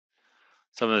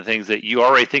some of the things that you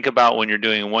already think about when you're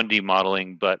doing 1D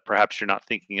modeling, but perhaps you're not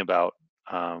thinking about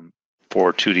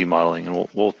for 2D modeling, and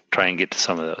we'll try and get to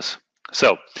some of those.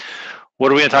 So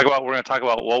what are we going to talk about? We're going to talk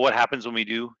about, well, what happens when we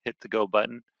do hit the go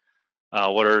button?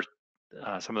 What are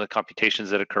some of the computations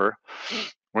that occur?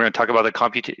 We're going to talk about the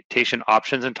computation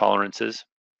options and tolerances.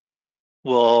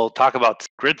 We'll talk about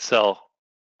grid cell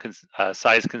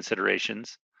size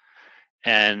considerations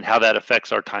and how that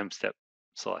affects our time step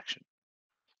selection.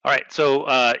 All right,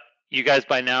 so you guys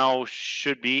by now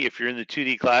should be, if you're in the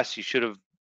 2D class, you should have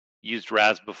used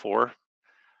RAS before,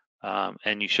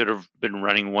 and you should have been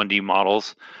running 1D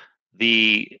models.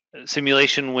 The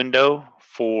simulation window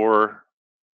for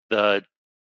the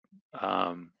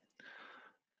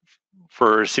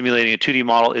for simulating a 2D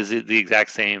model is the exact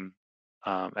same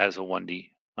as a 1D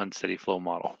unsteady flow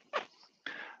model.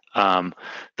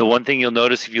 The one thing you'll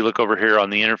notice if you look over here on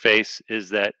the interface is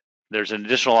that there's an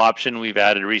additional option we've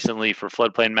added recently for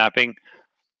floodplain mapping.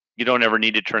 You don't ever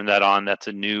need to turn that on. That's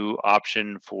a new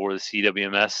option for the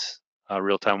CWMS,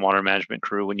 real-time water management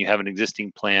crew. When you have an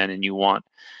existing plan and you want,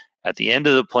 at the end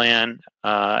of the plan,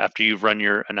 after you've run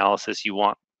your analysis, you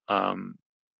want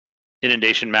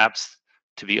inundation maps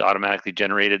to be automatically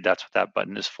generated. That's what that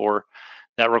button is for.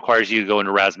 That requires you to go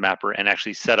into RAS Mapper and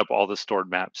actually set up all the stored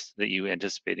maps that you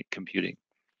anticipated computing.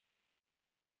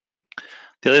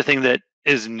 The other thing that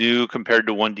is new compared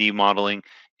to 1D modeling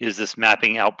is this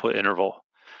mapping output interval.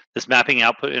 This mapping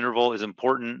output interval is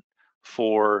important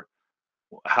for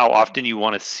how often you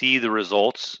want to see the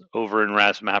results over in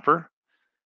RAS Mapper.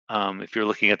 If you're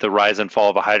looking at the rise and fall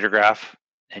of a hydrograph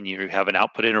and you have an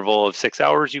output interval of 6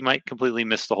 hours, you might completely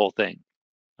miss the whole thing.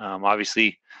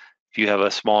 Obviously, if you have a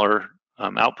smaller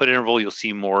output interval, you'll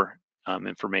see more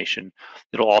information.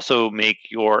 It'll also make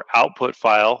your output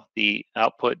file, the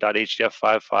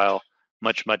output.hdf5 file,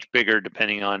 much bigger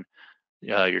depending on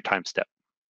your time step.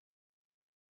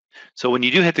 So when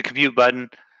you do hit the compute button,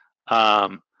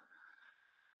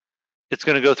 it's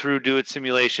going to go through, do its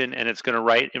simulation, and it's going to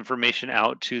write information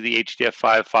out to the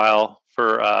HDF5 file.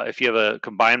 For if you have a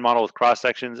combined model with cross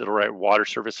sections, it'll write water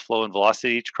surface flow and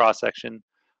velocity each cross section.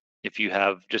 If you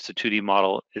have just a 2D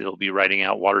model, it'll be writing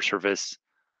out water surface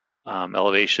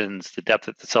elevations, the depth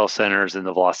at the cell centers, and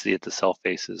the velocity at the cell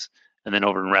faces. And then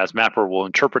over in RAS Mapper, we'll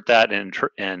interpret that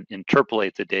and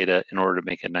interpolate the data in order to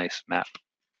make a nice map.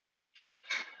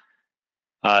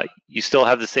 You still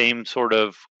have the same sort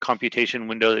of computation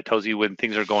window that tells you when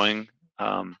things are going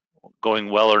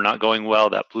well or not going well.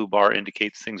 That blue bar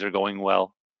indicates things are going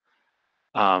well.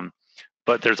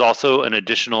 But there's also an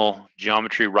additional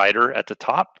geometry writer at the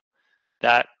top.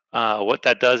 That what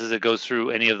that does is it goes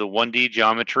through any of the 1D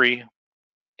geometry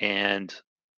and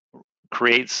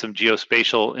creates some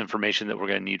geospatial information that we're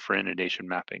going to need for inundation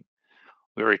mapping.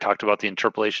 We already talked about the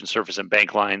interpolation surface and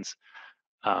bank lines.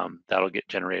 That'll get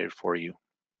generated for you.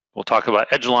 We'll talk about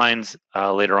edge lines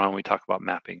later on when we talk about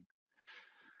mapping.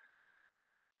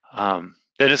 Then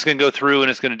it's going to go through and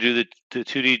it's going to do the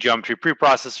 2D geometry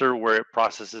preprocessor where it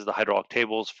processes the hydraulic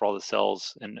tables for all the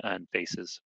cells and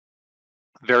faces.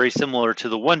 Very similar to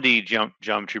the 1D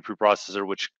geometry preprocessor,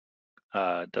 which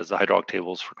does the hydraulic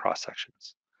tables for cross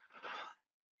sections.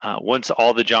 Once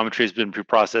all the geometry has been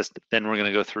preprocessed, then we're going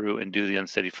to go through and do the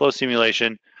unsteady flow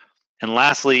simulation. And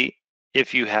lastly,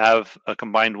 if you have a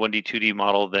combined 1D, 2D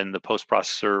model, then the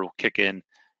post-processor will kick in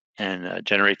and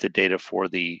generate the data for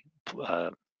the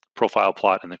profile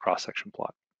plot and the cross-section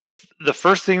plot. The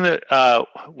first thing that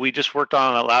we just worked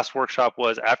on that last workshop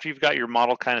was after you've got your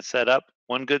model kind of set up,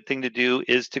 one good thing to do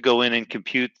is to go in and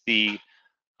compute the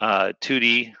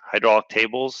 2D hydraulic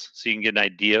tables so you can get an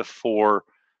idea for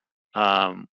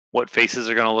what faces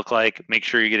are going to look like. Make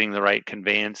sure you're getting the right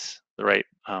conveyance, the right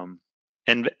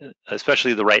and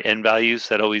especially the right end values.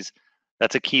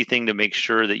 That's a key thing to make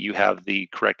sure that you have the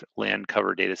correct land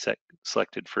cover data set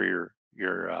selected for your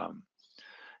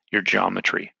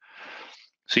geometry.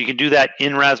 So you can do that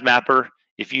in RAS Mapper.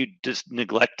 If you just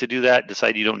neglect to do that,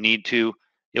 decide you don't need to,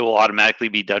 it will automatically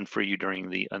be done for you during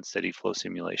the unsteady flow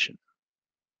simulation.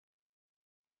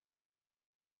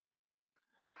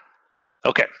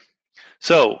 Okay,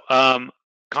 so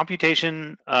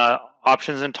computation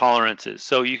options and tolerances.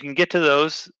 So you can get to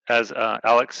those, as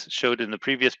Alex showed in the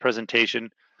previous presentation,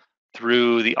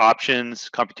 through the options,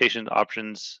 computation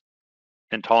options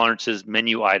and tolerances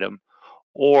menu item,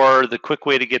 or the quick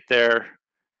way to get there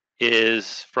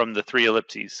is from the 3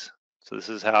 ellipses. So this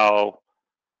is how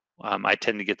I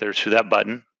tend to get there, through that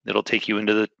button. It'll take you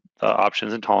into the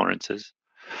options and tolerances.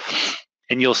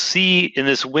 And you'll see in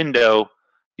this window,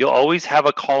 you'll always have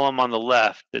a column on the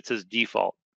left that says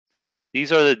default.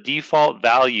 These are the default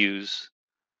values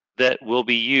that will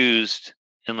be used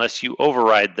unless you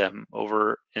override them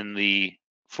over in the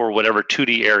for whatever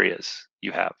 2D areas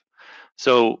you have.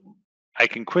 So I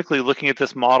can quickly, looking at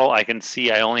this model, I can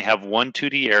see I only have one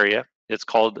 2D area. It's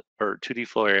called, or 2D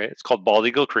flow area. It's called Bald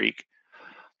Eagle Creek.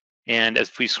 And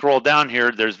as we scroll down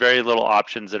here, there's very little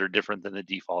options that are different than the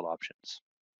default options.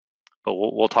 But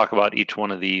we'll talk about each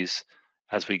one of these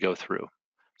as we go through.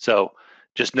 So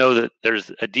just know that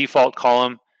there's a default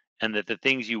column and that the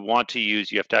things you want to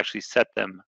use, you have to actually set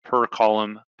them per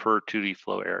column per 2D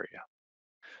flow area.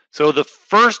 So the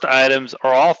first items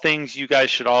are all things you guys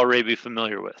should already be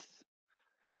familiar with.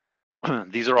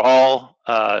 These are all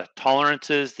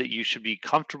tolerances that you should be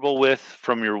comfortable with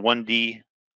from your 1D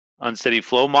unsteady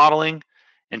flow modeling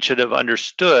and should have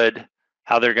understood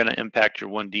how they're going to impact your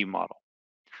 1D model.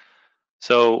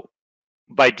 So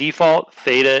by default,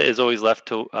 theta is always left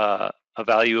to a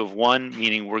value of 1,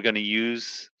 meaning we're going to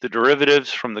use the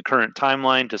derivatives from the current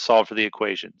timeline to solve for the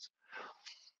equations.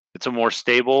 It's a more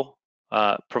stable,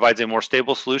 provides a more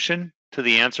stable solution to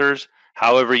the answers.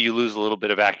 However, you lose a little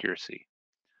bit of accuracy.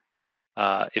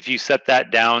 If you set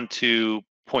that down to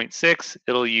 0.6,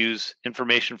 it'll use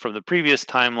information from the previous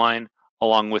timeline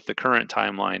along with the current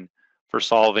timeline for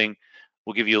solving.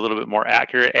 We'll give you a little bit more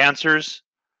accurate answers,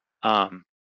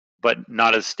 but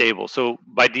not as stable. So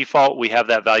by default, we have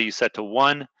that value set to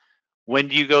 1. When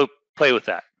do you go play with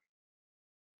that?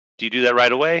 Do you do that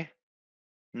right away?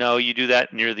 No, you do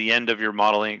that near the end of your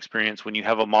modeling experience when you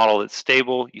have a model that's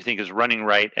stable, you think is running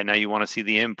right, and now you want to see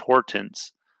the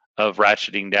importance of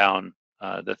ratcheting down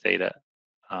the theta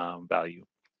value.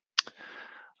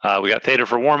 We got theta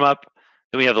for warm up.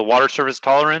 Then we have the water surface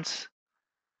tolerance.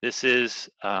 This is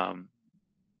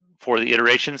for the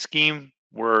iteration scheme.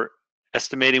 We're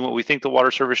estimating what we think the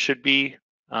water surface should be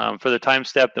for the time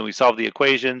step. Then we solve the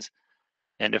equations.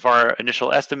 And if our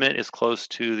initial estimate is close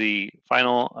to the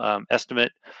final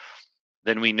estimate,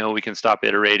 then we know we can stop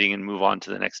iterating and move on to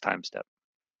the next time step.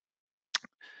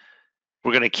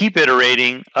 We're going to keep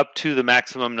iterating up to the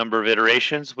maximum number of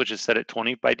iterations, which is set at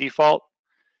 20 by default.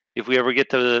 If we ever get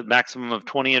to the maximum of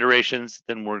 20 iterations,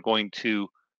 then we're going to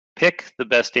pick the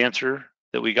best answer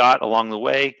that we got along the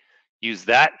way, use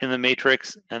that in the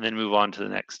matrix, and then move on to the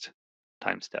next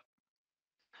time step.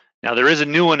 Now there is a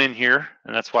new one in here,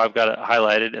 and that's why I've got it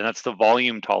highlighted, and that's the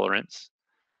volume tolerance.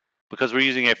 Because we're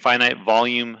using a finite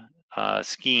volume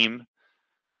scheme,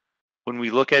 when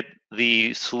we look at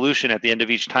the solution at the end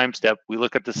of each time step, we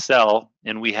look at the cell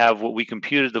and we have what we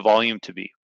computed the volume to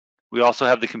be. We also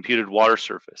have the computed water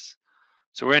surface.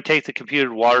 So we're going to take the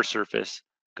computed water surface,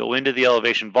 go into the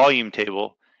elevation volume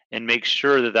table, and make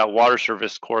sure that that water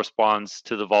surface corresponds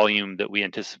to the volume that we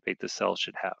anticipate the cell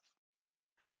should have.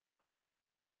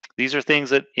 These are things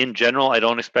that in general, I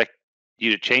don't expect you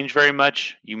to change very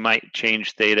much. You might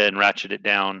change theta and ratchet it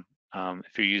down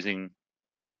if you're using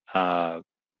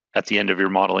at the end of your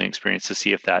modeling experience to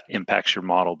see if that impacts your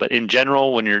model. But in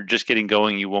general, when you're just getting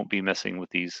going, you won't be messing with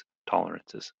these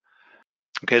tolerances.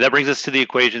 Okay, that brings us to the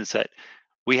equation set.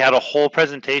 We had a whole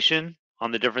presentation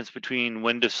on the difference between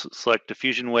when to select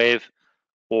diffusion wave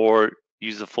or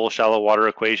use the full shallow water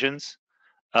equations.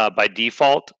 By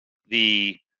default,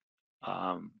 the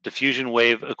diffusion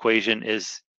wave equation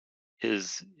is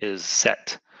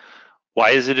set. Why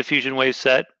is the diffusion wave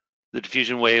set? The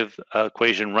diffusion wave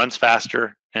equation runs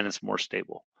faster and it's more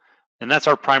stable. And that's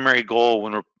our primary goal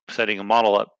when we're setting a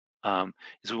model up,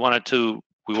 is we want it to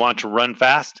run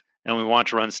fast and we want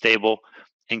to run stable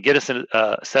and get us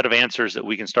a set of answers that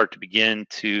we can start to begin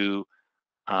to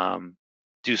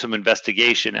do some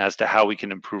investigation as to how we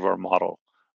can improve our model,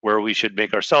 where we should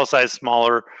make our cell size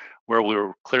smaller, where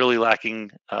we're clearly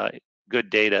lacking good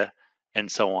data,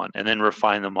 and so on, and then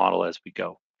refine the model as we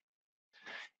go.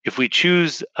 If we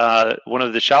choose one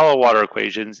of the shallow water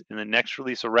equations, in the next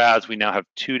release of RAS, we now have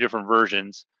 2 different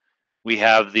versions. We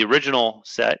have the original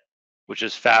set, which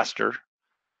is faster,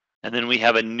 and then we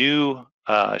have a new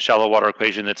shallow water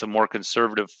equation that's a more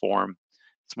conservative form.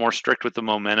 It's more strict with the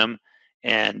momentum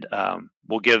and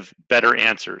will give better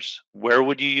answers. Where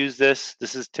would you use this?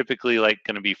 This is typically like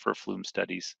going to be for flume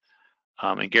studies.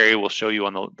 And Gary will show you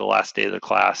on the last day of the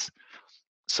class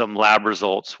some lab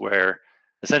results where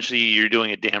essentially you're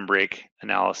doing a dam break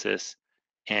analysis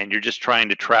and you're just trying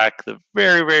to track the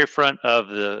very, very front of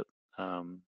the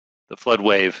flood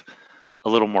wave a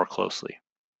little more closely,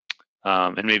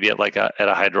 and maybe at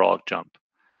a hydraulic jump.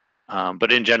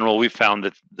 But in general, we've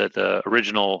found that the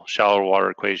original shallow water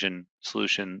equation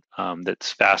solution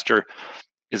that's faster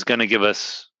is going to give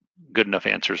us good enough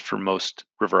answers for most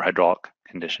river hydraulic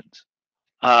conditions.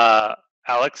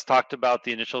 Alex talked about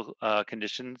the initial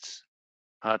conditions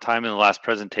time in the last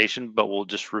presentation, but we'll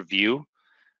just review.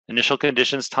 Initial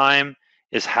conditions time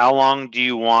is how long do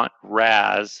you want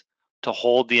RAS to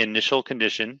hold the initial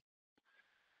condition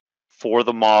for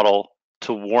the model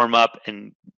to warm up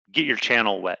and get your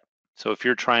channel wet. So if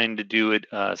you're trying to do it,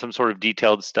 some sort of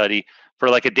detailed study for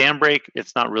like a dam break,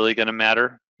 it's not really going to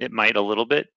matter. It might a little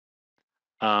bit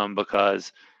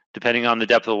because depending on the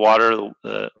depth of the water,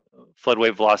 the flood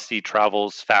wave velocity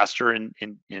travels faster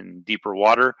in deeper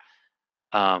water.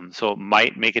 So it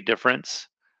might make a difference.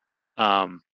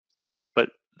 But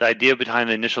the idea behind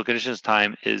the initial conditions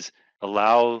time is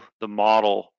allow the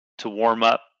model to warm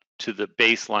up to the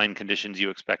baseline conditions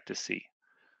you expect to see.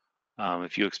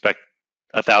 If you expect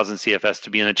 1,000 CFS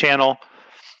to be in a channel,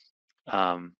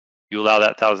 you allow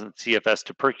that 1,000 CFS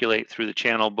to percolate through the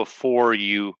channel before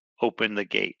you open the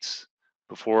gates,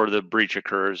 before the breach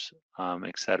occurs,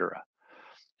 etc.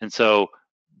 And so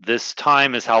this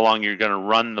time is how long you're going to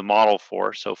run the model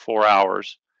for, so 4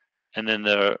 hours. And then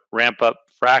the ramp up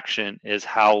fraction is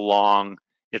how long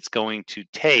it's going to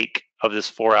take of this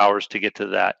 4 hours to get to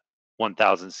that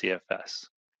 1,000 CFS.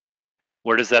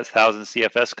 Where does that 1,000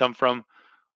 CFS come from?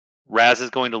 RAS is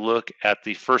going to look at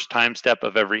the first time step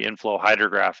of every inflow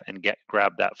hydrograph and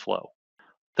grab that flow.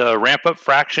 The ramp up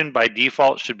fraction by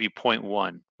default should be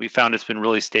 0.1. We found it's been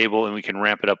really stable and we can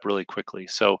ramp it up really quickly.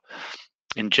 So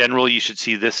in general, you should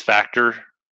see this factor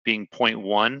being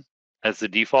 0.1 as the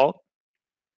default.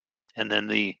 And then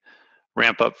the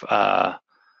ramp up,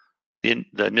 the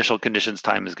initial conditions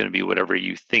time is going to be whatever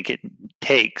you think it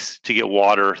takes to get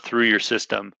water through your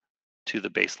system to the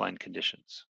baseline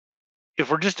conditions. If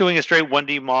we're just doing a straight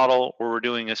 1D model or we're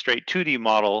doing a straight 2D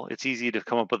model, it's easy to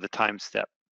come up with a time step.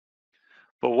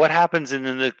 But what happens in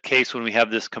the case when we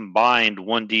have this combined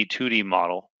 1D, 2D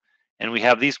model, and we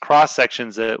have these cross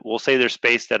sections that we'll say they're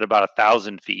spaced at about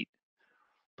 1,000 feet,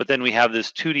 but then we have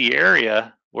this 2D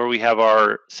area where we have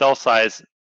our cell size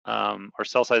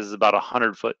is about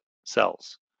 100-foot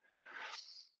cells.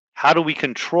 How do we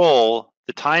control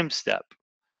the time step?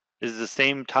 Is the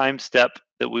same time step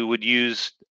that we would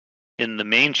use in the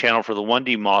main channel for the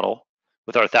 1D model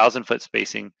with our 1,000-foot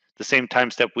spacing, the same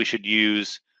time step we should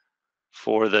use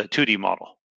for the 2D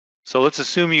model. So let's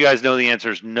assume you guys know the answer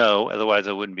is no, otherwise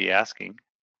I wouldn't be asking.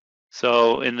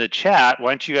 So in the chat,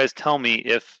 why don't you guys tell me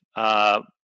if I'm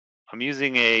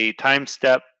using a time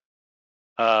step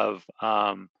of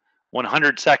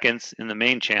 100 seconds in the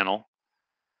main channel,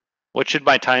 what should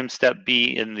my time step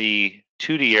be in the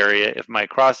 2D area if my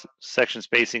cross section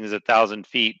spacing is 1,000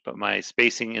 feet, but my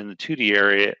spacing in the 2D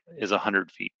area is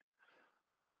 100 feet?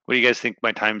 What do you guys think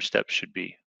my time step should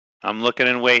be? I'm looking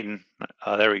and waiting.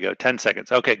 There we go, 10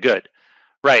 seconds. Okay, good.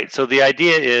 Right, so the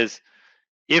idea is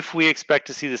if we expect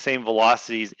to see the same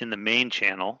velocities in the main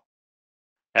channel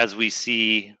as we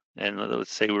see, and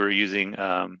let's say we're using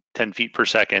 10 feet per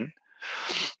second,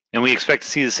 and we expect to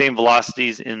see the same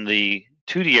velocities in the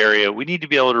 2D area, we need to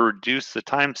be able to reduce the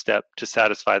time step to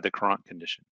satisfy the Courant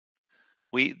condition.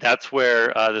 That's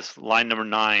where this line number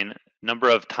 9, number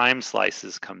of time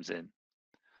slices, comes in.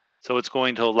 So it's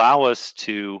going to allow us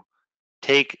to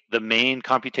take the main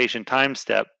computation time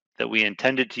step that we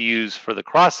intended to use for the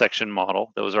cross-section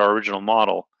model, that was our original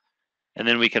model, and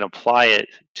then we can apply it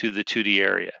to the 2D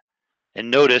area. And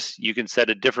notice you can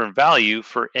set a different value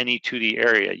for any 2D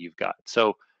area you've got. So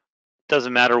it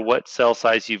doesn't matter what cell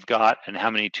size you've got and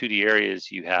how many 2D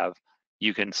areas you have,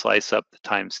 you can slice up the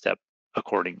time step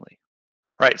accordingly.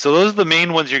 Right, so those are the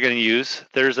main ones you're going to use.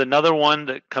 There's another one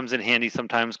that comes in handy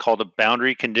sometimes called a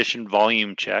boundary condition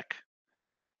volume check.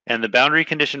 And the boundary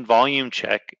condition volume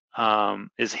check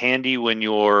is handy when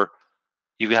you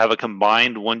have a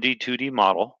combined 1D, 2D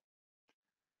model,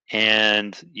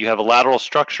 and you have a lateral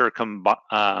structure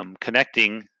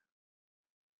connecting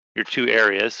your two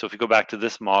areas. So if you go back to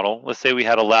this model, let's say we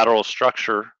had a lateral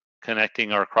structure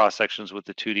connecting our cross sections with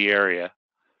the 2D area,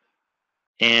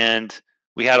 and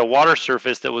we had a water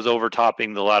surface that was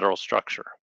overtopping the lateral structure.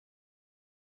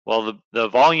 Well, the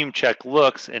volume check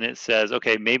looks and it says,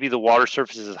 okay, maybe the water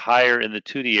surface is higher in the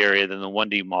 2D area than the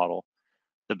 1D model.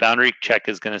 The boundary check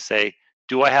is going to say,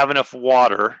 do I have enough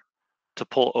water to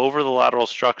pull over the lateral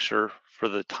structure for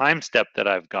the time step that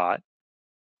I've got,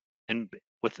 and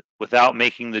without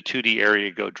making the 2D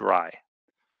area go dry?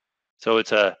 So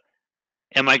it's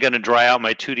am I going to dry out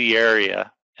my 2D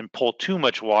area and pull too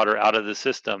much water out of the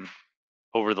system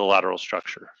over the lateral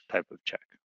structure type of check.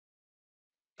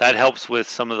 That helps with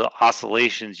some of the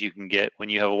oscillations you can get when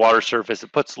you have a water surface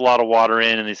that puts a lot of water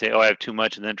in and they say, oh, I have too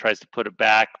much, and then tries to put it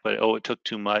back, but oh, it took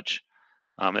too much.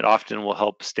 It often will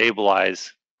help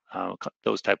stabilize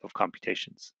those type of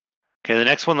computations. Okay, the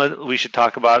next one that we should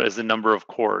talk about is the number of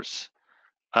cores.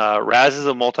 RAS is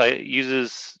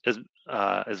uses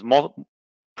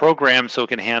programmed so it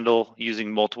can handle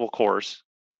using multiple cores,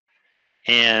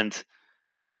 and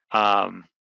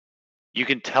you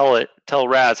can tell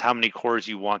RAS how many cores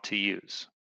you want to use.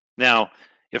 Now,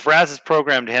 if RAS is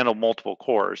programmed to handle multiple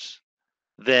cores,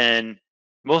 then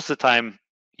most of the time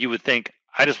you would think,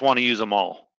 I just want to use them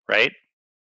all, right?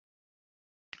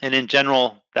 And in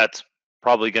general, that's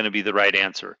probably going to be the right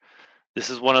answer. This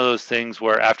is one of those things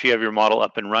where after you have your model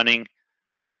up and running,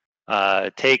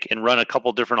 take and run a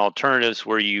couple different alternatives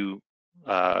where you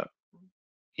try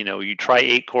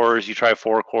 8 cores, you try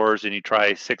 4 cores, and you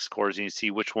try 6 cores, and you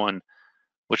see which one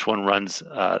runs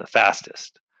the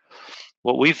fastest.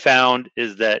 What we've found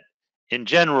is that in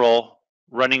general,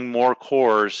 running more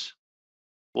cores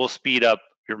will speed up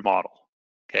your model.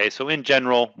 Okay, so in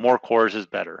general, more cores is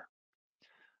better.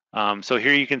 So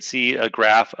here you can see a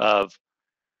graph of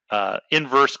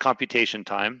inverse computation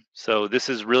time. So this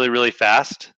is really, really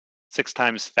fast, 6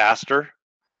 times faster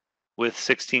with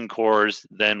 16 cores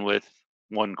than with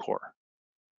 1 core.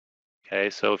 Okay,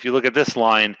 so if you look at this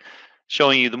line,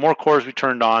 showing you the more cores we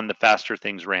turned on, the faster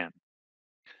things ran.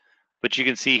 But you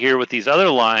can see here with these other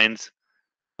lines,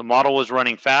 the model was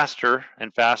running faster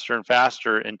and faster and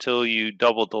faster until you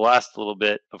doubled the last little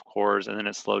bit of cores, and then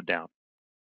it slowed down.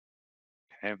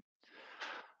 Okay.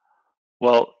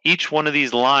 Well, each one of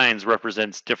these lines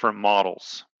represents different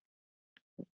models.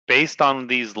 Based on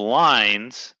these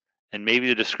lines, and maybe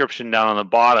the description down on the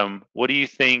bottom, what do you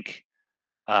think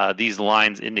these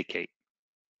lines indicate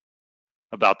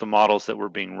about the models that were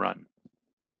being run?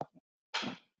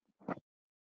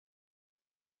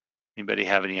 Anybody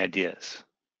have any ideas?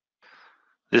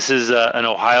 This is an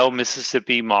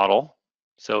Ohio-Mississippi model,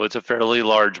 so it's a fairly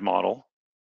large model.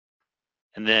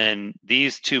 And then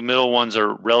these 2 middle ones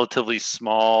are relatively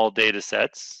small data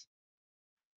sets.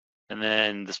 And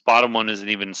then this bottom one is an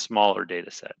even smaller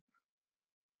data set.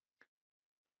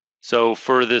 So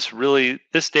for this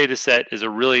data set is a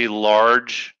really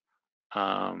large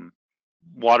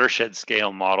watershed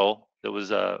scale model that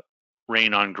was a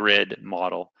rain on grid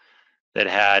model that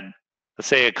had, let's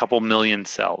say, a couple million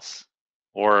cells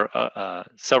or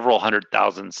several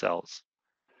 100,000 cells.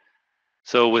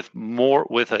 So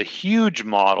with a huge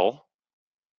model,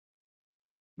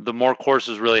 the more cores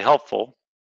was really helpful,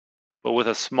 but with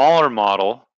a smaller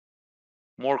model,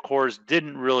 more cores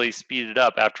didn't really speed it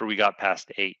up after we got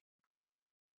past 8.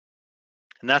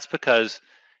 And that's because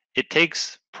it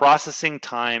takes processing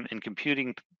time and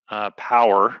computing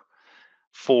power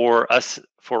for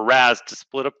RAS to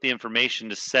split up the information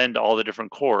to send all the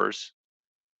different cores,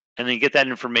 and then get that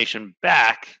information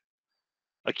back,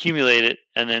 accumulate it,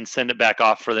 and then send it back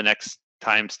off for the next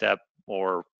time step,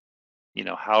 or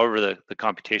however the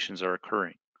computations are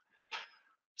occurring.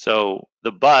 So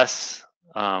the bus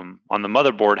on the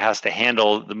motherboard has to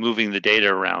handle the moving the data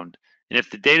around. And if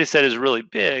the data set is really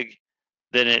big,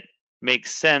 then it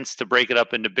makes sense to break it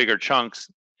up into bigger chunks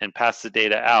and pass the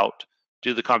data out,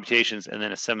 do the computations, and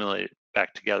then assimilate it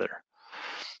back together.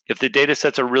 If the data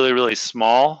sets are really, really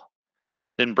small,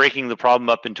 then breaking the problem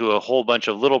up into a whole bunch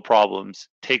of little problems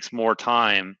takes more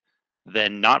time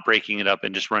than not breaking it up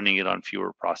and just running it on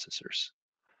fewer processors.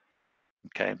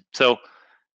 Okay, so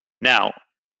now,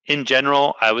 in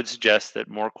general, I would suggest that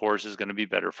more cores is going to be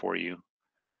better for you.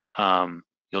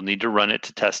 You'll need to run it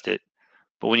to test it.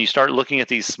 But when you start looking at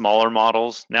these smaller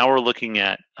models, now we're looking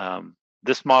at,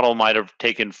 this model might have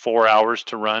taken 4 hours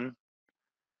to run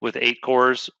with 8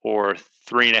 cores, or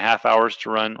 3.5 hours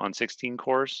to run on 16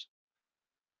 cores.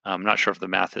 I'm not sure if the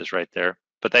math is right there.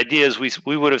 But the idea is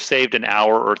we would have saved an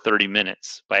hour or 30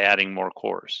 minutes by adding more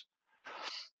cores.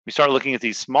 We start looking at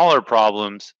these smaller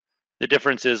problems, the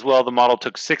difference is, well, the model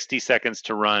took 60 seconds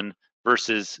to run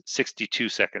versus 62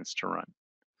 seconds to run.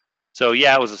 So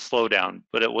yeah, it was a slowdown,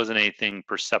 but it wasn't anything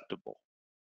perceptible.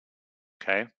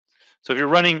 Okay, so if you're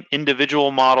running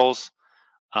individual models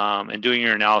and doing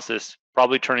your analysis,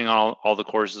 probably turning on all the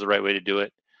cores is the right way to do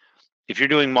it. If you're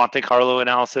doing Monte Carlo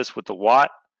analysis with the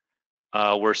watt,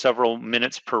 where several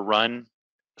minutes per run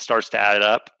starts to add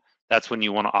up, that's when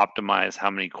you want to optimize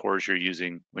how many cores you're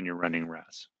using when you're running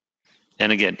RAS.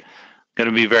 And again, going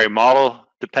to be very model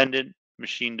dependent,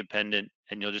 machine dependent,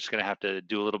 and you're just going to have to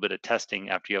do a little bit of testing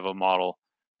after you have a model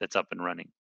that's up and running.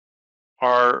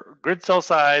 Our grid cell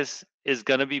size is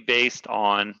going to be based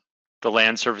on the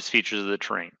land surface features of the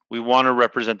terrain. We want to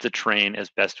represent the terrain as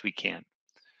best we can.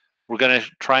 We're going to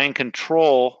try and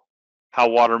control how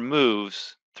water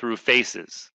moves through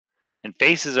faces. And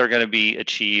faces are going to be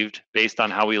achieved based on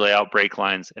how we lay out break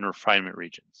lines and refinement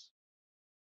regions.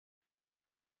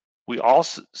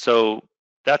 So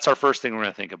that's our first thing we're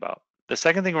going to think about. The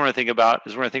second thing we're going to think about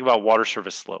is we're going to think about water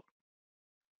surface slope.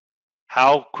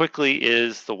 how quickly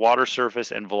is the water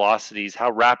surface and velocities,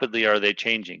 how rapidly are they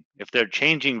changing? If they're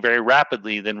changing very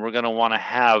rapidly, then we're going to want to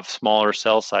have smaller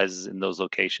cell sizes in those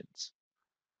locations.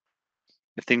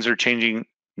 If things are changing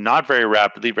not very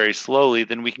rapidly, very slowly,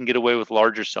 then we can get away with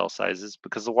larger cell sizes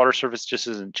because the water surface just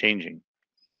isn't changing.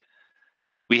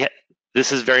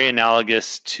 This is very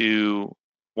analogous to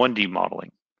 1D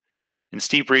modeling. In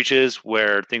steep reaches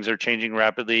where things are changing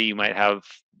rapidly, you might have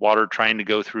water trying to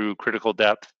go through critical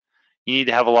depth. You need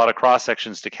to have a lot of cross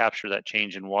sections to capture that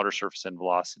change in water surface and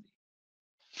velocity.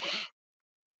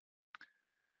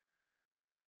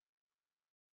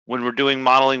 When we're doing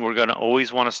modeling, we're going to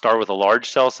always want to start with a large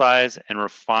cell size and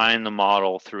refine the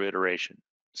model through iteration.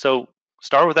 So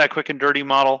start with that quick and dirty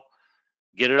model,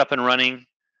 get it up and running,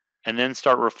 and then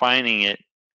start refining it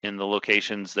in the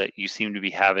locations that you seem to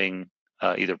be having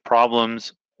either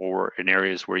problems or in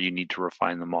areas where you need to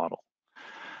refine the model.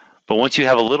 But once you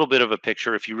have a little bit of a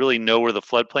picture, if you really know where the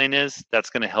floodplain is, that's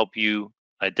going to help you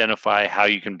identify how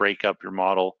you can break up your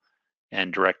model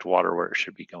and direct water where it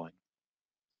should be going.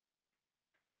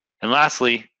 And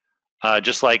lastly,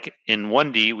 just like in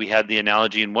 1D, we had the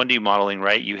analogy in 1D modeling,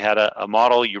 right? You had a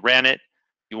model, you ran it,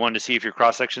 you wanted to see if your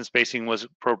cross-section spacing was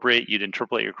appropriate, you'd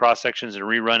interpolate your cross-sections and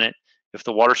rerun it. If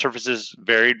the water surfaces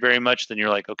varied very much, then you're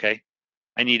like, okay,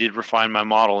 I need to refine my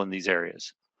model in these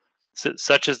areas.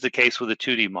 Such is the case with a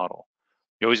 2D model.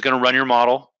 You're always going to run your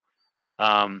model,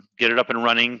 get it up and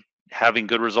running, having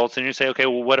good results, and you say, okay,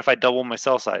 well, what if I double my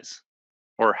cell size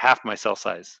or half my cell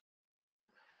size?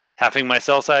 Halving my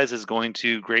cell size is going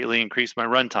to greatly increase my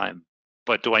runtime,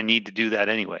 but do I need to do that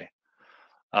anyway?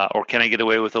 Or can I get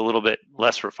away with a little bit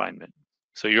less refinement?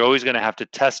 So you're always going to have to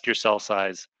test your cell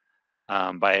size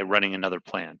by running another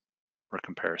plan or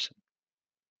comparison.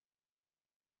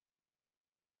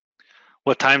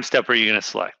 What time step are you going to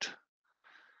select?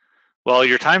 Well,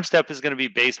 your time step is going to be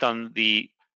based on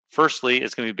firstly,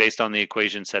 it's going to be based on the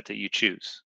equation set that you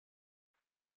choose.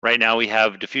 Right now we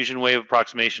have diffusion wave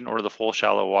approximation or the full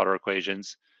shallow water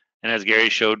equations. And as Gary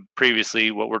showed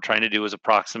previously, what we're trying to do is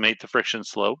approximate the friction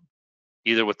slope,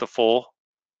 either with the full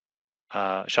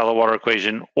shallow water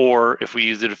equation, or if we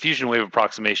use the diffusion wave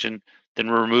approximation, then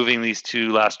we're removing these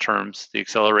two last terms, the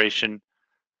acceleration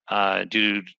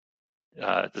due to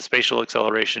the spatial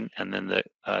acceleration and then the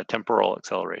temporal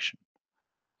acceleration.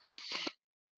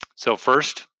 So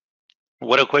first,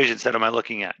 what equation set am I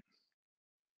looking at?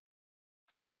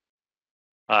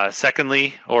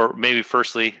 Secondly, or maybe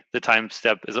firstly, the time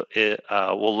step is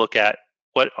we'll look at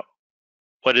what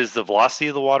is the velocity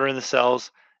of the water in the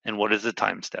cells and what is the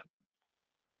time step.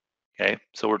 Okay,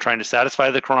 so we're trying to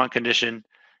satisfy the Courant condition,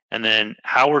 and then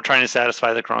how we're trying to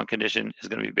satisfy the Courant condition is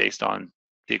going to be based on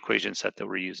the equation set that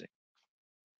we're using.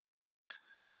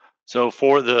 So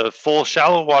for the full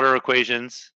shallow water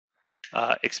equations,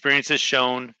 experience has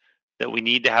shown that we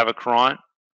need to have a Courant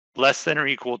less than or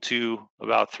equal to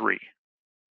about 3.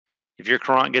 If your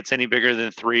Courant gets any bigger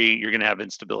than 3, you're going to have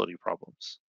instability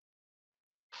problems.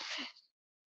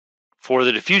 For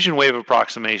the diffusion wave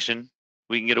approximation,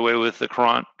 we can get away with the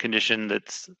Courant condition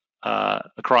that's a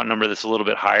Courant number that's a little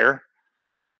bit higher.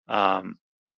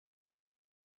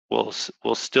 We'll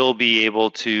still be able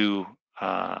to,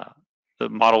 the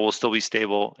model will still be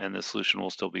stable and the solution will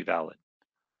still be valid.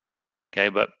 Okay,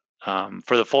 but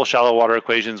for the full shallow water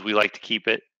equations, we like to keep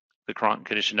the Courant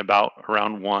condition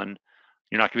around 1.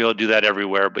 You're not gonna be able to do that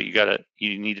everywhere, but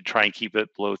you need to try and keep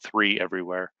it below 3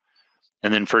 everywhere.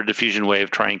 And then for a diffusion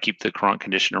wave, try and keep the Courant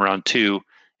condition around 2.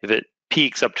 If it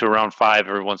peaks up to around 5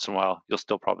 every once in a while, you'll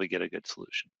still probably get a good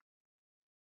solution.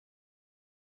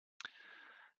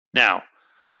 Now,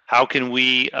 how can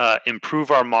we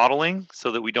improve our modeling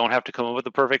so that we don't have to come up with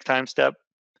the perfect time step?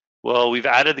 Well, we've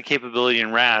added the capability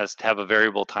in RAS to have a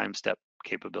variable time step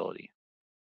capability.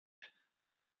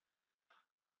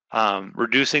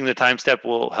 Reducing the time step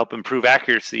will help improve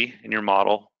accuracy in your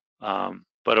model,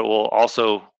 but it will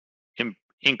also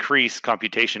increase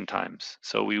computation times.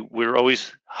 So we're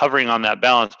always hovering on that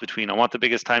balance between I want the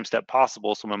biggest time step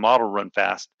possible so my model will run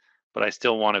fast, but I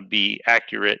still want to be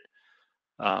accurate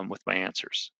with my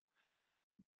answers.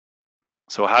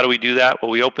 So how do we do that? Well,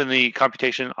 we open the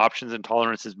Computation Options and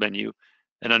Tolerances menu,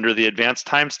 and under the Advanced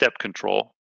Time Step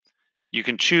control, you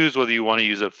can choose whether you want to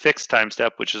use a fixed time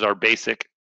step, which is our basic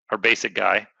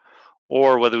guy,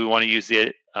 or whether we want to use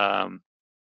the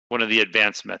one of the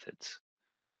advanced methods.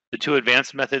 The two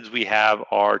advanced methods we have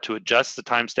are to adjust the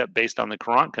time step based on the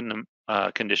Courant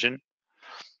condition,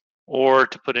 or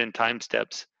to put in time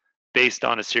steps based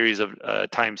on a series of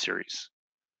time series.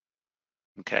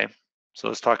 Okay, so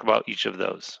let's talk about each of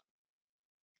those.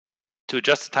 To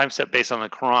adjust the time step based on the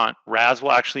Courant, RAS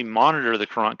will actually monitor the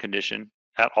Courant condition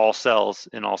at all cells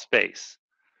in all space.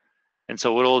 And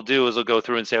so what it'll do is it'll go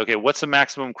through and say, okay, what's the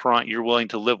maximum current you're willing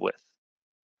to live with?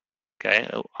 Okay,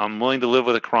 I'm willing to live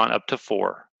with a current up to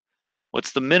 4.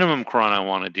 What's the minimum current I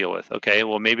want to deal with? Okay,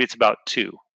 well, maybe it's about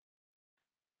 2.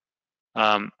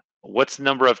 What's the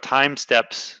number of time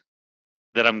steps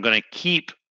that I'm going to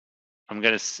keep? I'm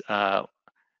going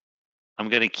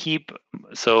to keep,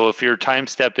 so if your time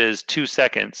step is 2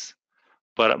 seconds,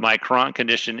 but my current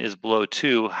condition is below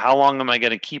 2, how long am I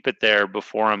going to keep it there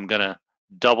before I'm going to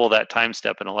double that time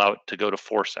step and allow it to go to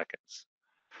 4 seconds?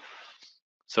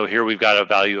 So here we've got a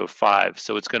value of 5.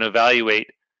 So it's going to evaluate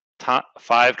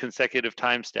 5 consecutive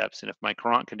time steps. And if my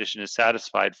current condition is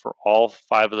satisfied for all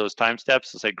 5 of those time steps,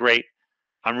 it'll say, great,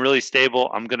 I'm really stable.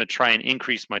 I'm going to try and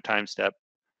increase my time step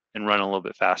and run a little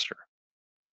bit faster.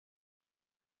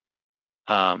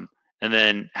 And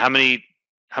then how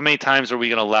many times are we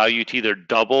going to allow you to either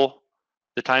double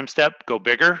the time step, go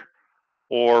bigger,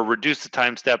 or reduce the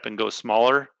time step and go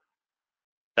smaller?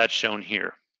 That's shown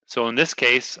here. So in this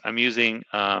case, I'm using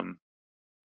a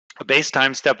base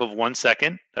time step of 1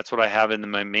 second. That's what I have in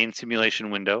my main simulation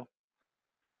window.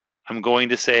 I'm going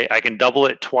to say I can double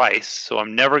it twice, so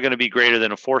I'm never going to be greater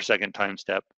than a 4-second time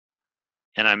step.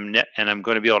 And I'm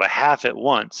going to be able to half it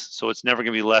once, so it's never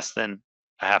going to be less than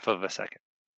a half of a second.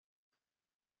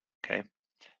 Okay.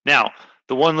 Now,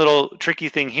 the one little tricky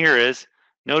thing here is,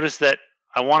 notice that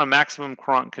I want a maximum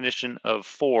current condition of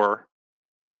 4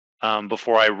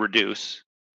 before I reduce,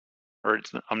 or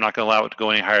I'm not going to allow it to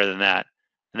go any higher than that.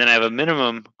 And then I have a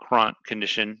minimum current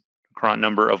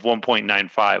number of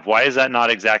 1.95. Why is that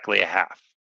not exactly a half?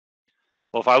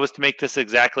 Well, if I was to make this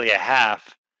exactly a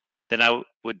half, then I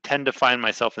would tend to find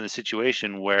myself in the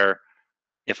situation where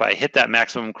if I hit that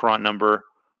maximum current number,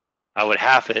 I would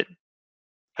half it.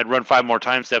 I'd run 5 more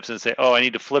time steps and say, oh, I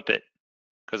need to flip it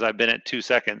because I've been at 2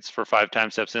 seconds for 5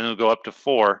 time steps, and it'll go up to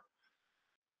 4.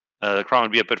 The current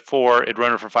would be up at 4, it'd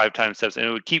run it for 5 time steps, and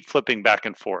it would keep flipping back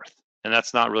and forth. And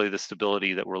that's not really the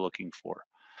stability that we're looking for.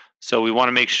 So we want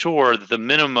to make sure that the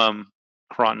minimum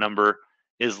current number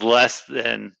is less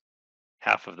than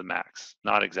half of the max,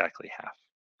 not exactly half.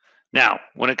 Now,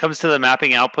 when it comes to the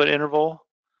mapping output interval,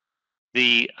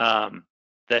 the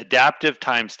adaptive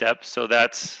time step, so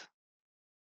that's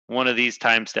one of these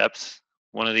time steps,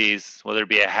 one of these, whether it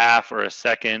be a half or a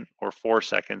second or 4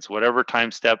 seconds, whatever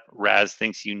time step RAS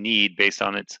thinks you need based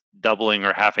on its doubling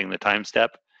or halving the time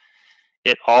step,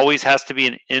 it always has to be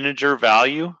an integer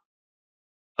value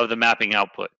of the mapping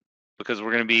output, because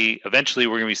eventually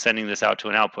we're going to be sending this out to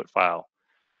an output file.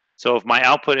 So if my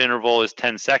output interval is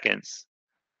 10 seconds,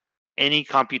 any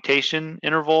computation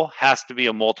interval has to be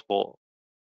a multiple,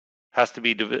 has to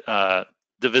be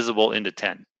divisible into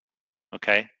 10.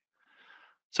 Okay.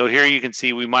 So here you can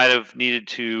see we might have needed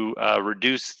to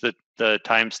reduce the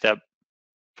time step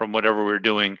from whatever we're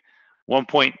doing.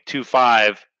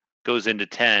 1.25 goes into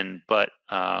 10, but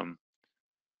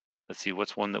let's see,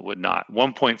 what's one that would not?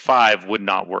 1.5 would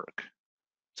not work.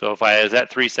 So if I was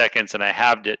at 3 seconds and I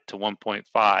halved it to 1.5,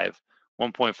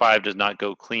 1.5 does not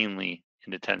go cleanly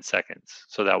into 10 seconds.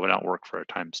 So that would not work for a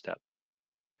time step.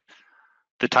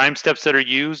 The time steps that are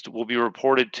used will be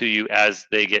reported to you as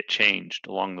they get changed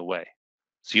along the way.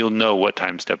 So you'll know what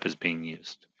time step is being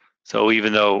used. So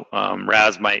even though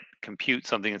RAS might compute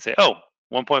something and say, oh,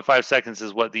 1.5 seconds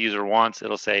is what the user wants,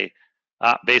 it'll say,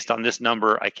 based on this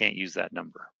number, I can't use that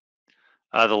number.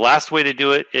 The last way to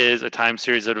do it is a time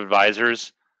series of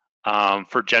divisors.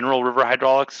 For general river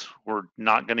hydraulics, we're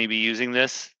not going to be using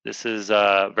this. This is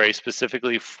very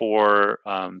specifically for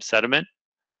sediment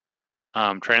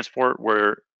transport,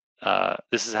 where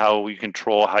this is how we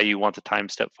control how you want the time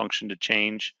step function to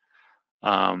change.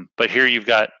 But here you've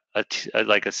got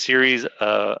like a series,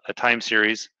 a time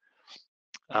series,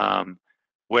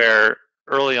 where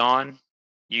early on,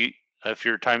 if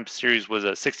your time series was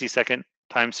a 60-second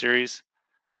time series,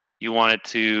 you wanted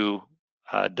to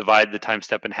divide the time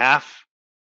step in half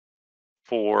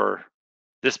for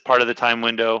this part of the time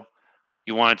window.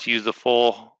 You wanted to use the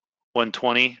full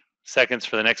 120 seconds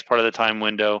for the next part of the time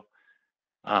window.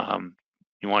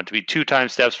 You want it to be 2 time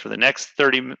steps for the next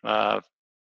 30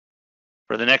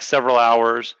 for the next several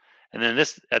hours. And then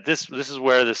this is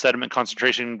where the sediment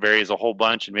concentration varies a whole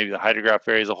bunch, and maybe the hydrograph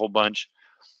varies a whole bunch.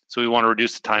 So we want to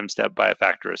reduce the time step by a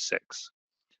factor of 6.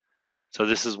 So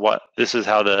this is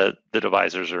how the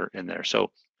divisors are in there.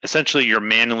 So essentially you're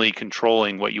manually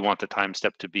controlling what you want the time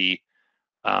step to be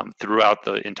throughout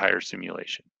the entire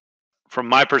simulation. From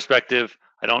my perspective,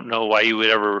 I don't know why you would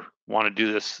ever want to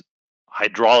do this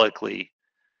hydraulically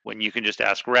when you can just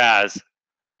ask RAS,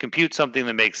 compute something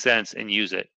that makes sense and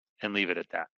use it and leave it at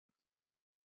that.